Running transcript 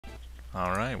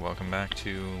Alright, welcome back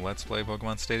to Let's Play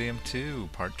Pokemon Stadium 2,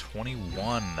 Part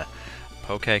 21,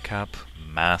 Poké Cup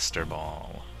Master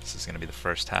Ball. This is going to be the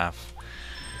first half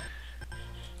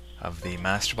of the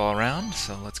Master Ball round,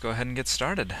 so let's go ahead and get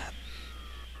started.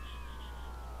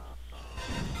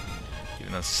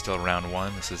 Even though this is still round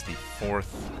 1, this is the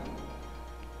fourth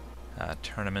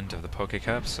tournament of the Poké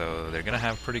Cup, so they're going to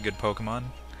have pretty good Pokemon.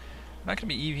 Not going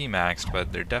to be EV maxed,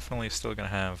 but they're definitely still going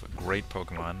to have great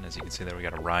Pokemon. As you can see there, we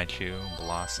got a Raichu,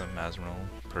 Blossom, Azumarill,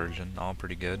 Persian, all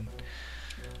pretty good.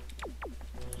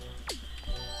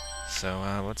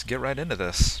 So let's get right into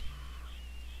this.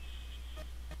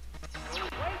 The wait is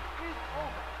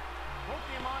over.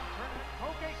 Pokemon Tournament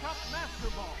Poké Cup Master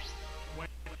Ball. When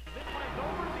this one is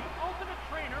over, the Ultimate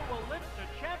Trainer will lift the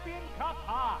Champion Cup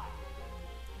high.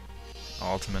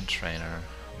 Ultimate Trainer.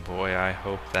 Boy, I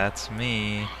hope that's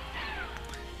me.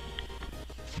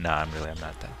 Nah, I'm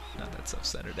not that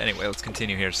self-centered. Anyway, let's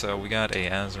continue here. So we got a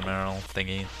Azumarill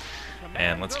thingy,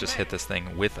 and let's just hit this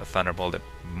thing with a Thunderbolt. It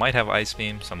might have Ice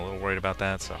Beam, so I'm a little worried about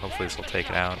that, so hopefully this will take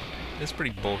it out. It's pretty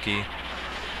bulky,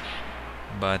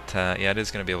 but yeah, it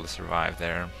is going to be able to survive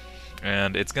there.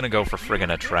 And it's going to go for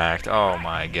friggin' Attract. Oh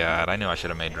my god, I knew I should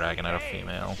have made Dragonite a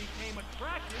female.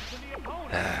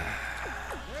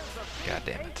 God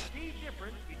damn it.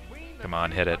 Come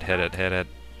on, hit it, hit it, hit it.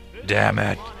 Damn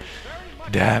it.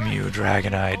 Damn you,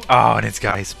 Dragonite. Oh, and it's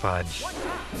got Ice Punch.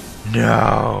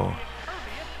 No.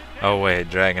 Oh wait,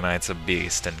 Dragonite's a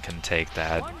beast and can take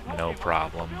that, no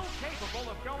problem.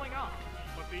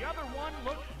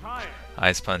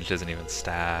 Ice Punch isn't even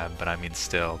stab, but I mean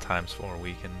still, ×4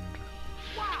 weakened.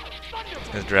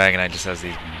 Because Dragonite just has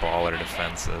these baller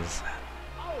defenses.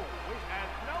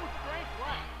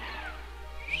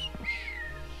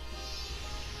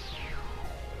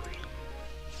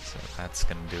 So that's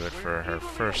gonna do it for her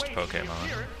first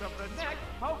Pokemon.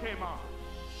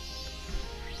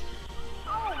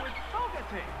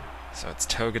 So it's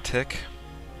Togetic.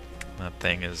 That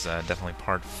thing is definitely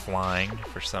part flying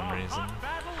for some reason.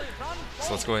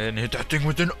 So let's go ahead and hit that thing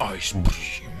with an Ice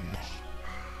Beam.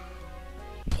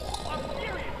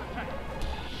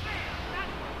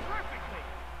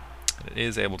 It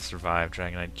is able to survive.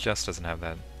 Dragonite just doesn't have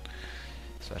that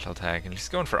special attack, and she's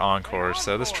going for Encore,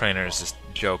 so this trainer is just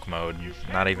joke mode,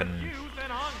 not even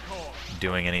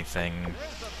doing anything.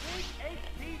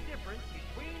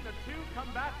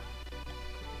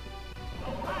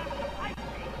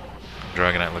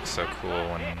 Dragonite looks so cool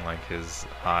when like his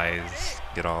eyes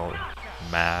get all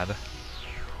mad.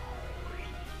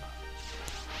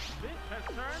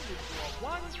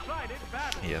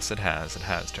 Yes, it has. It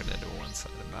has turned into a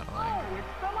one-sided battle.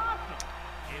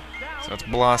 So it's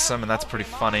Blossom, and that's pretty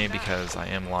funny because I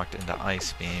am locked into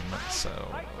Ice Beam,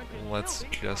 so let's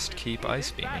just keep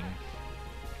Ice Beaming.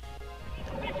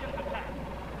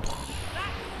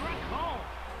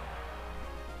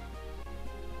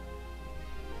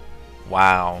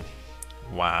 Wow.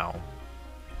 Wow.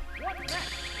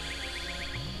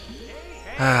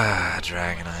 Ah,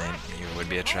 Dragonite, you would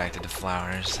be attracted to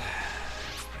flowers.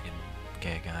 Friggin'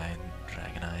 gay guy,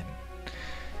 Dragonite.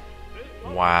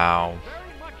 Wow.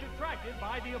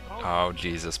 Oh,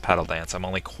 Jesus, Petal Dance. I'm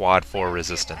only quad 4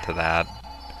 resistant to that.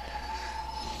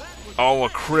 Oh, a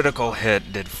critical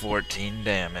hit did 14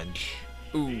 damage.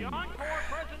 Ooh.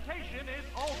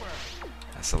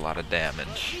 That's a lot of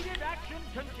damage.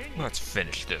 Let's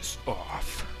finish this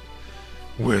off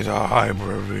with a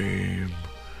Hyper Beam.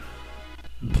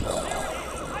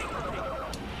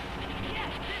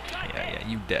 Yeah,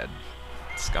 you dead.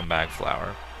 Scumbag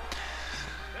flower.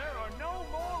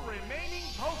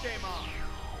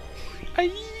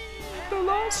 The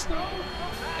last one.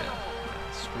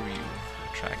 Yeah, screw you,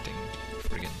 attracting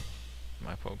friggin'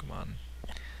 my Pokemon.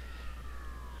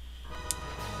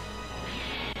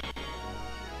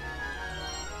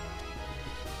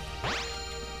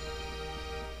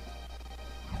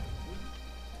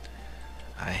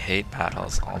 I hate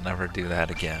battles. I'll never do that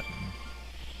again.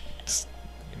 Just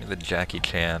give me the Jackie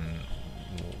Chan.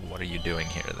 What are you doing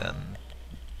here then?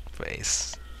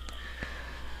 Face.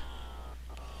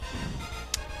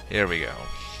 Here we go.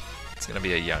 It's gonna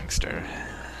be a youngster.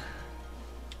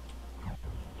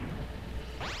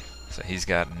 So he's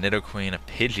got Nidoqueen, a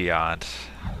Pidgeot,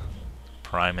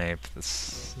 Primeape.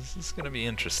 This is gonna be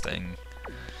interesting.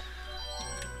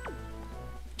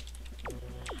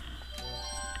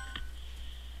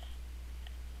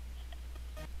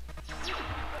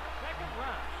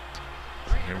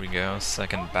 So here we go,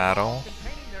 second battle.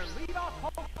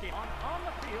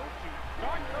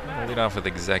 I'm gonna lead off with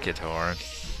Executor.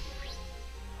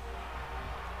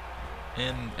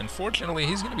 And unfortunately,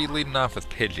 he's going to be leading off with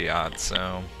Pidgeot,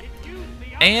 so...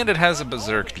 And it has a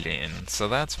Berserk gene, so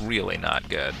that's really not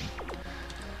good.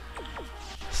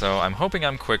 So I'm hoping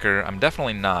I'm quicker. I'm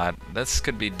definitely not. This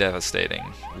could be devastating.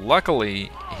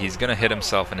 Luckily, he's going to hit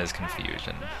himself in his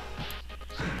confusion.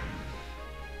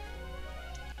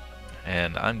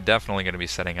 And I'm definitely going to be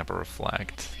setting up a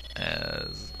Reflect,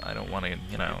 as I don't want to,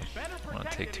 you know,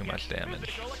 take too much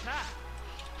damage.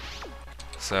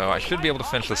 So I should be able to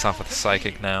finish this off with a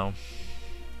Psychic now.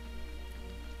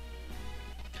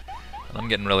 And I'm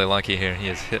getting really lucky here. He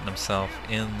is hitting himself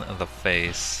in the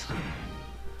face.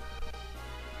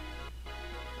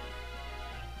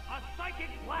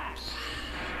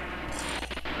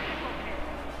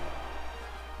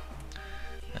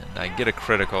 And I get a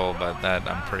critical, but that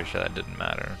I'm pretty sure that didn't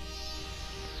matter.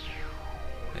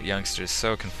 The youngster is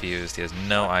so confused. He has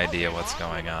no idea what's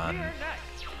going on.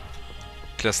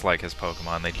 Just like his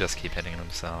Pokemon, they just keep hitting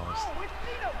themselves.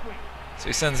 So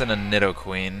he sends in a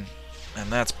Nidoqueen,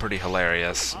 and that's pretty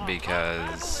hilarious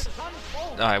because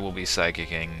I will be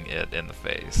Psychicking it in the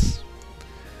face.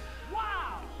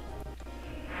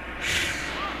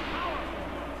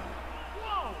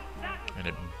 And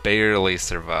it barely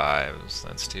survives.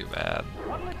 That's too bad.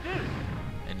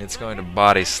 And it's going to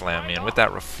Body Slam me, and with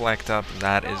that Reflect up,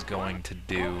 that is going to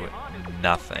do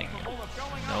nothing.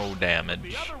 No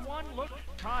damage.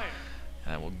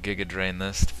 I will Giga Drain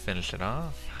this to finish it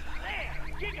off.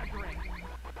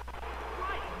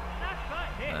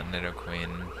 And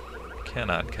Nidoqueen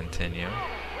cannot continue.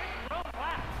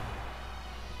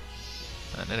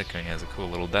 Nidoqueen has a cool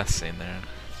little death scene there.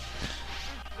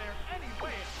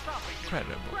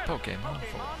 Incredible Pokemon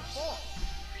Force.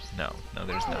 No,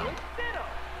 there's not.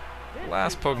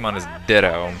 Last Pokemon is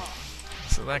Ditto,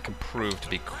 so that could prove to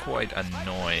be quite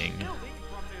annoying.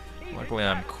 Luckily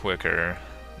I'm quicker.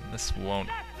 This won't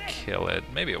kill it.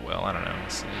 Maybe it will, I don't know. We'll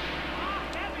see.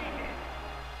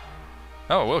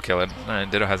 Oh, it will kill it.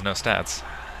 Ditto has no stats.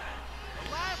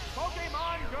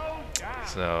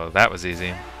 So that was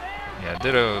easy. Yeah,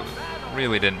 Ditto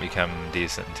really didn't become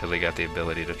decent until he got the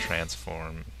ability to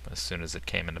transform as soon as it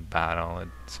came into battle,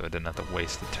 so it didn't have to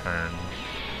waste a turn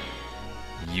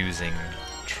using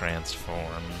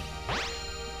transform.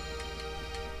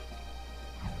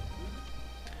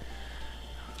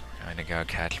 Going to go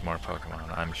catch more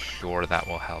Pokemon. I'm sure that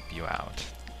will help you out.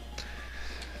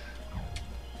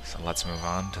 So let's move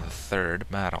on to the third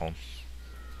battle.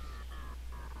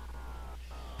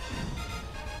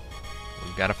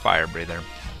 We've got a Fire Breather.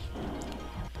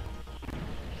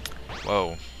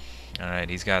 Whoa. Alright,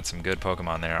 he's got some good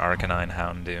Pokemon there. Arcanine,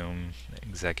 Houndoom,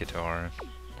 Executor,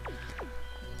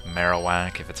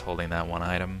 Marowak if it's holding that one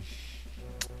item.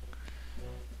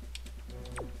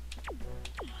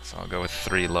 So I'll go with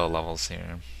 3 low levels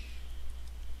here.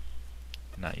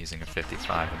 Not using a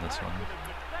 55 in this one.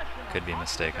 Could be a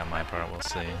mistake on my part, we'll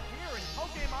see.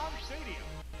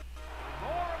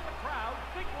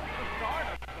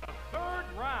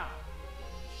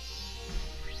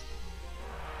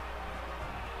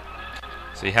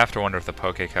 So you have to wonder if the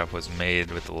Poké Cup was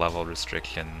made with level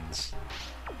restrictions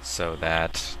so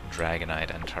that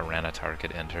Dragonite and Tyranitar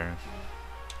could enter.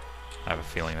 I have a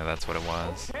feeling that that's what it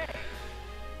was.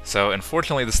 So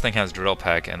unfortunately this thing has Drill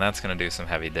Peck, and that's going to do some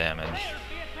heavy damage.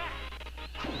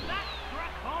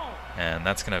 And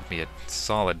that's going to be a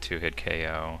solid 2-hit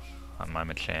KO on my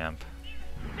Machamp.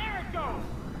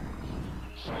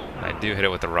 I do hit it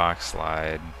with the Rock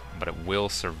Slide, but it will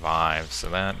survive, so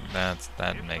that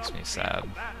makes me sad.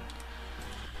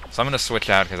 So I'm going to switch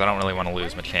out because I don't really want to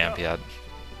lose Machamp yet.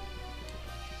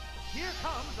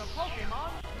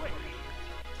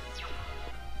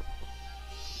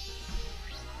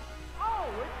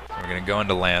 So we're going to go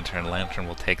into Lantern. Lantern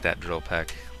will take that Drill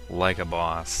Peck like a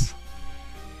boss.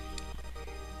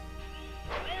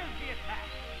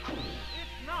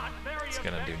 It's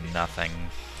going to do nothing.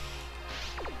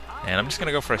 And I'm just going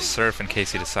to go for a Surf in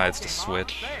case he decides to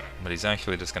switch, but he's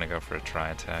actually just going to go for a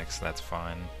Tri-Attack, so that's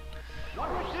fine.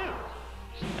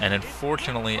 And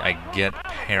unfortunately I get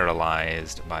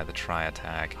paralyzed by the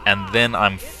Tri-Attack, and then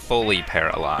I'm fully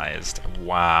paralyzed.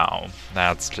 Wow,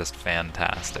 that's just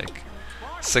fantastic.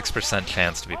 6%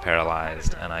 chance to be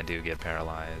paralyzed, and I do get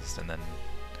paralyzed, and then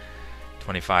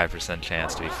 25%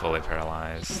 chance to be fully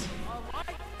paralyzed.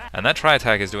 And that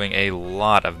Tri-Attack is doing a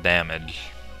lot of damage.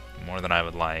 More than I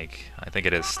would like. I think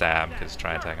it is Stab, because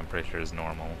Tri-Attack I'm pretty sure is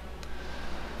normal.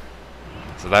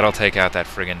 So that'll take out that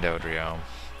friggin' Dodrio.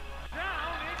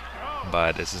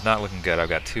 But this is not looking good. I've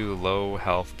got 2 low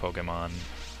health Pokemon.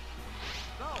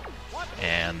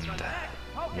 And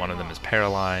one of them is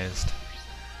paralyzed.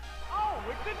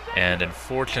 And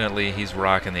unfortunately, he's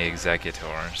rocking the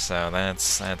Executor, so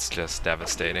that's just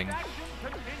devastating.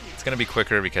 It's gonna be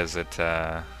quicker because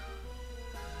I'm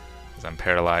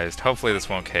paralyzed. Hopefully this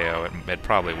won't KO. It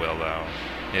probably will though.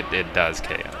 It does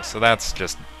KO, so that's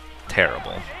just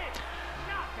terrible.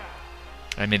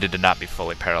 I needed to not be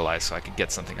fully paralyzed so I could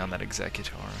get something on that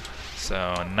Executor.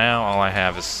 So now all I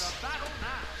have is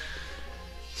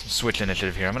some switch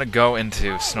initiative here. I'm gonna go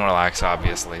into Snorlax,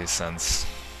 obviously, since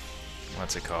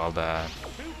what's it called?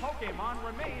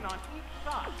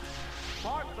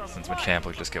 Since Machamp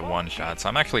will just get one shot, so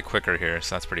I'm actually quicker here,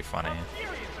 so that's pretty funny.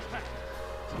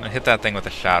 So I'm gonna hit that thing with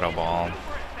a Shadow Ball.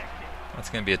 That's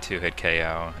gonna be a 2-hit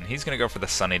KO, and he's gonna go for the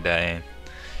Sunny Day.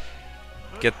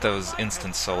 Get those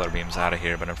instant solar beams out of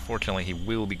here, but unfortunately he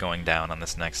will be going down on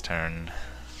this next turn,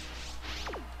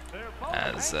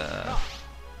 as I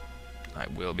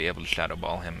will be able to Shadow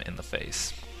Ball him in the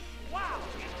face.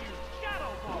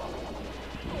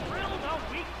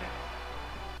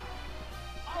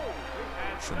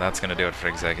 So that's going to do it for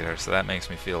Executor, so that makes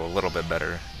me feel a little bit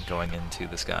better going into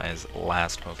this guy's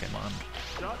last Pokemon.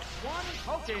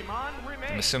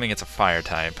 I'm assuming it's a Fire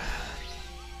type.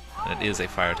 And it is a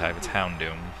Fire type, it's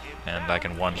Houndoom, and I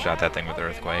can one-shot that thing with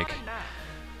Earthquake.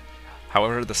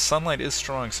 However, the Sunlight is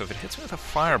strong, so if it hits me with a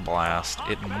Fire Blast,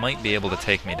 it might be able to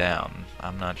take me down.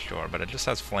 I'm not sure, but it just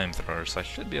has Flamethrower, so I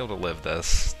should be able to live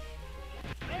this.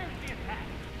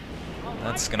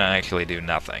 That's gonna actually do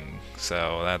nothing,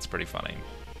 so that's pretty funny.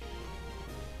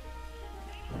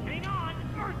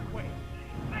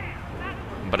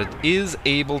 But it is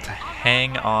able to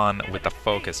hang on with the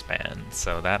Focus Band,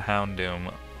 so that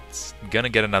Houndoom is gonna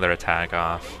get another attack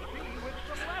off.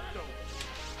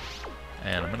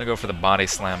 And I'm gonna go for the Body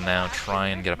Slam now, try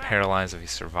and get a Paralyze if he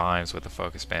survives with the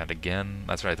Focus Band again.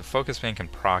 That's right, the Focus Band can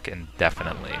proc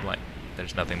indefinitely, like,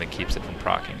 there's nothing that keeps it from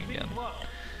proccing again.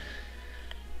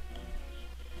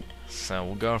 So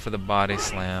we'll go for the Body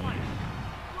Slam.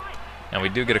 And we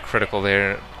do get a critical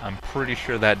there. I'm pretty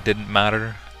sure that didn't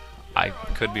matter. I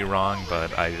could be wrong,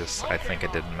 but I think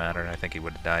it didn't matter. I think he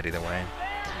would have died either way.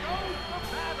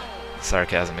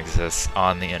 Sarcasm exists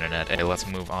on the internet. Hey, let's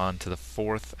move on to the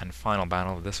fourth and final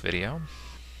battle of this video.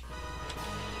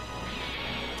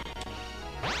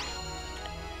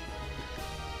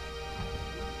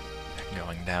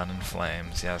 Going down in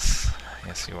flames, yes.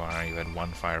 Yes you are. You had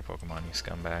one fire Pokemon, you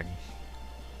scumbag.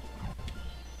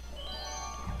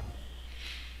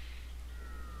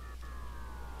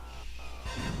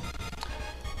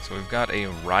 So we've got a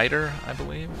Rider, I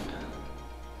believe.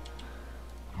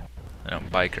 No,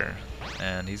 Biker.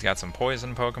 And he's got some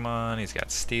poison Pokemon, he's got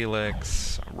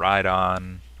Steelix,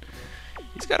 Rhydon.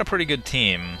 He's got a pretty good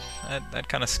team. That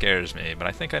kind of scares me, but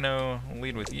I think I know. I'll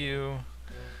lead with you.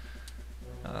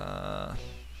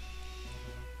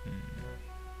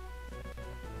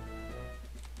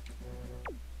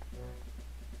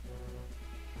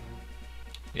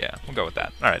 Yeah, we'll go with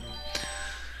that. Alright.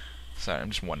 Sorry, I'm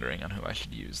just wondering on who I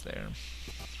should use there.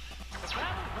 The battles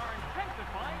are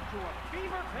intensifying to a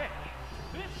fever pitch.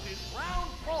 This is round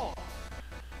 4.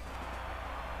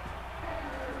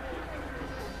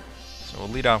 So we'll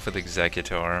lead off with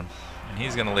Executor, and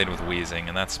he's going to lead with Wheezing,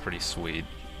 and that's pretty sweet.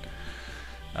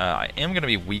 I am going to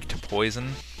be weak to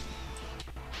poison,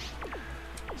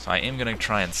 so I am going to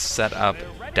try and set up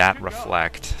Dat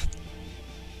Reflect,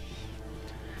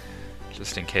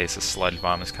 just in case a Sludge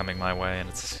Bomb is coming my way, and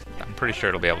I'm pretty sure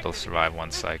it'll be able to survive one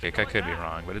Psychic. I could be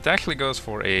wrong, but it actually goes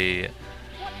for a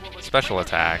special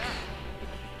attack.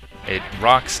 It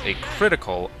rocks a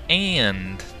critical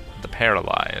and the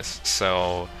Paralyze,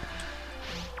 so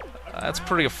that's a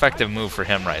pretty effective move for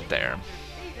him right there.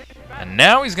 And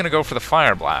now he's going to go for the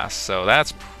Fire Blast, so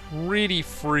that's pretty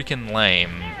freaking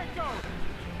lame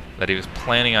that he was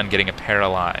planning on getting a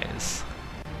Paralyze.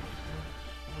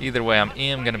 Either way, I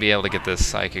am going to be able to get this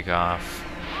Psychic off.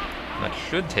 That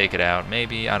should take it out,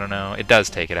 maybe, I don't know. It does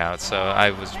take it out, so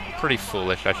I was pretty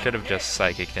foolish. I should have just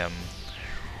Psychic'd him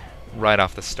right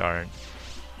off the start.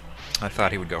 I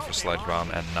thought he would go for Sludge Bomb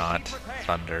and not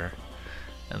Thunder,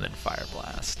 and then Fire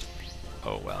Blast.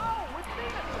 Oh well.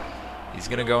 He's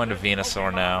going to go into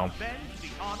Venusaur now.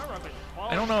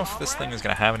 I don't know if this thing is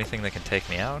going to have anything that can take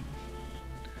me out.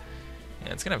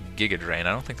 Yeah, it's going to have Giga Drain.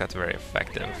 I don't think that's very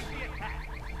effective.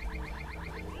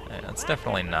 Yeah, it's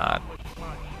definitely not.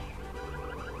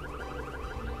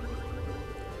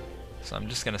 So I'm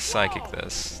just going to Psychic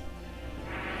this.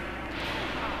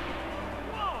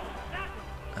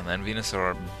 And then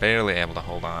Venusaur barely able to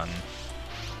hold on.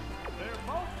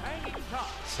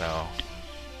 So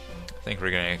I think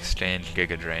we're going to exchange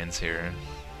Giga Drains here.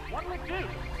 What would do?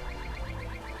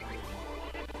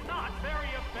 Not very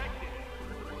effective.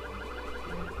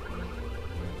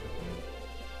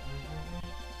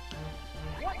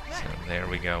 So there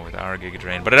we go with our Giga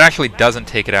Drain. But it actually doesn't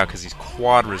take it out because he's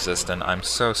quad resistant. I'm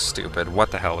so stupid.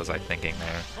 What the hell was I thinking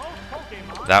there?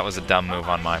 That was a dumb move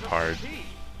on my part.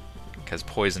 Because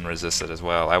poison resisted as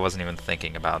well. I wasn't even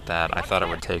thinking about that. I thought it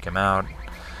would take him out.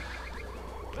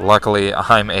 Luckily,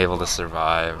 I'm able to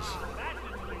survive.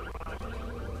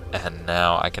 And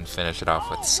now I can finish it off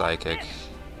with Psychic.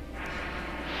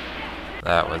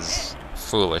 That was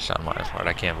foolish on my part.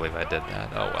 I can't believe I did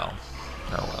that. Oh well.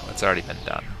 Oh well. It's already been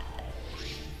done.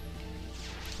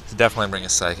 Let's definitely bring a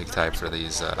Psychic type for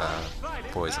these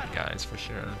poison guys for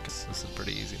sure. Because this is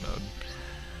pretty easy mode.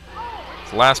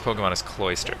 The last Pokemon is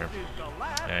Cloyster.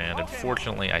 And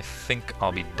unfortunately, I think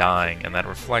I'll be dying, and that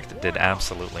Reflect did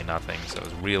absolutely nothing, so it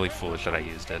was really foolish that I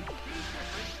used it.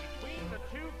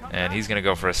 And he's gonna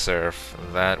go for a Surf.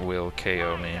 That will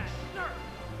KO me.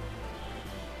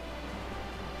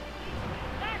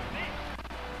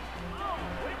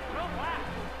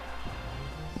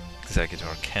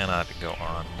 Exeggutor cannot go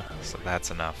on, so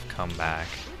that's enough. Come back.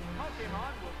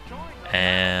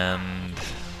 And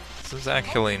this is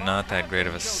actually not that great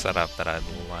of a setup that I'd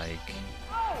like.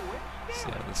 See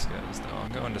how this goes though. I'll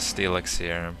go into Steelix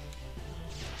here.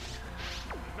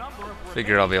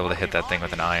 Figure I'll be able to hit that thing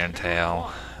with an Iron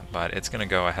Tail, but it's gonna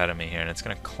go ahead of me here and it's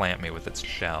gonna clamp me with its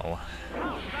shell.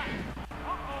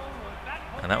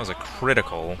 And that was a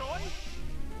critical.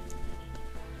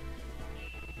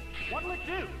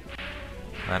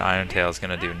 That Iron Tail is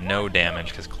gonna do no damage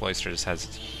because Cloyster just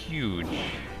has huge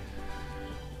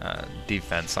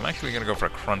defense. So I'm actually gonna go for a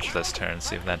Crunch this turn,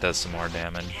 see if that does some more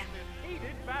damage.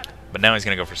 But now he's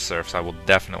going to go for Surf, so I will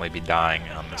definitely be dying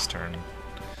on this turn.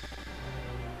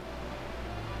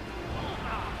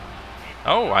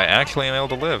 Oh, I actually am able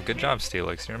to live. Good job,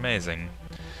 Steelix. You're amazing.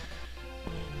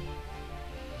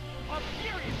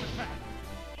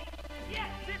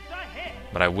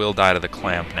 But I will die to the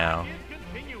Clamp now.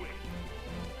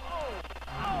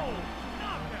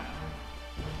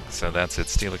 So that's it.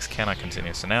 Steelix cannot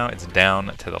continue. So now it's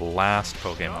down to the last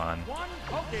Pokemon.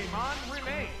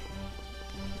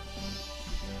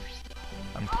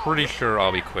 I'm pretty sure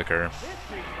I'll be quicker.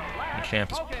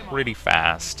 Machamp is pretty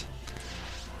fast,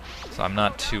 so I'm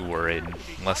not too worried,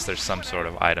 unless there's some sort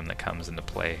of item that comes into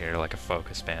play here, like a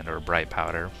Focus Band or a Bright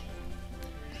Powder.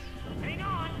 And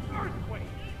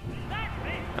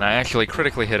I actually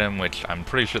critically hit him, which I'm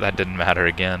pretty sure that didn't matter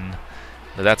again,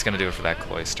 but that's going to do it for that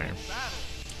Cloyster.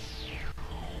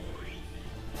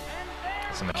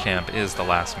 So Machamp is the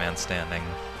last man standing.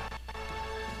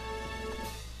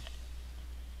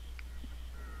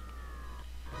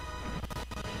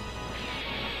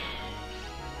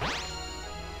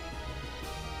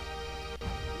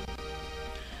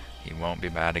 Won't be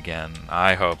bad again.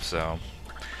 I hope so.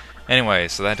 Anyway,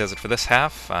 so that does it for this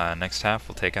half. Next half,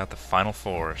 we'll take out the final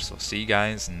four. So see you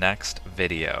guys next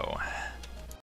video.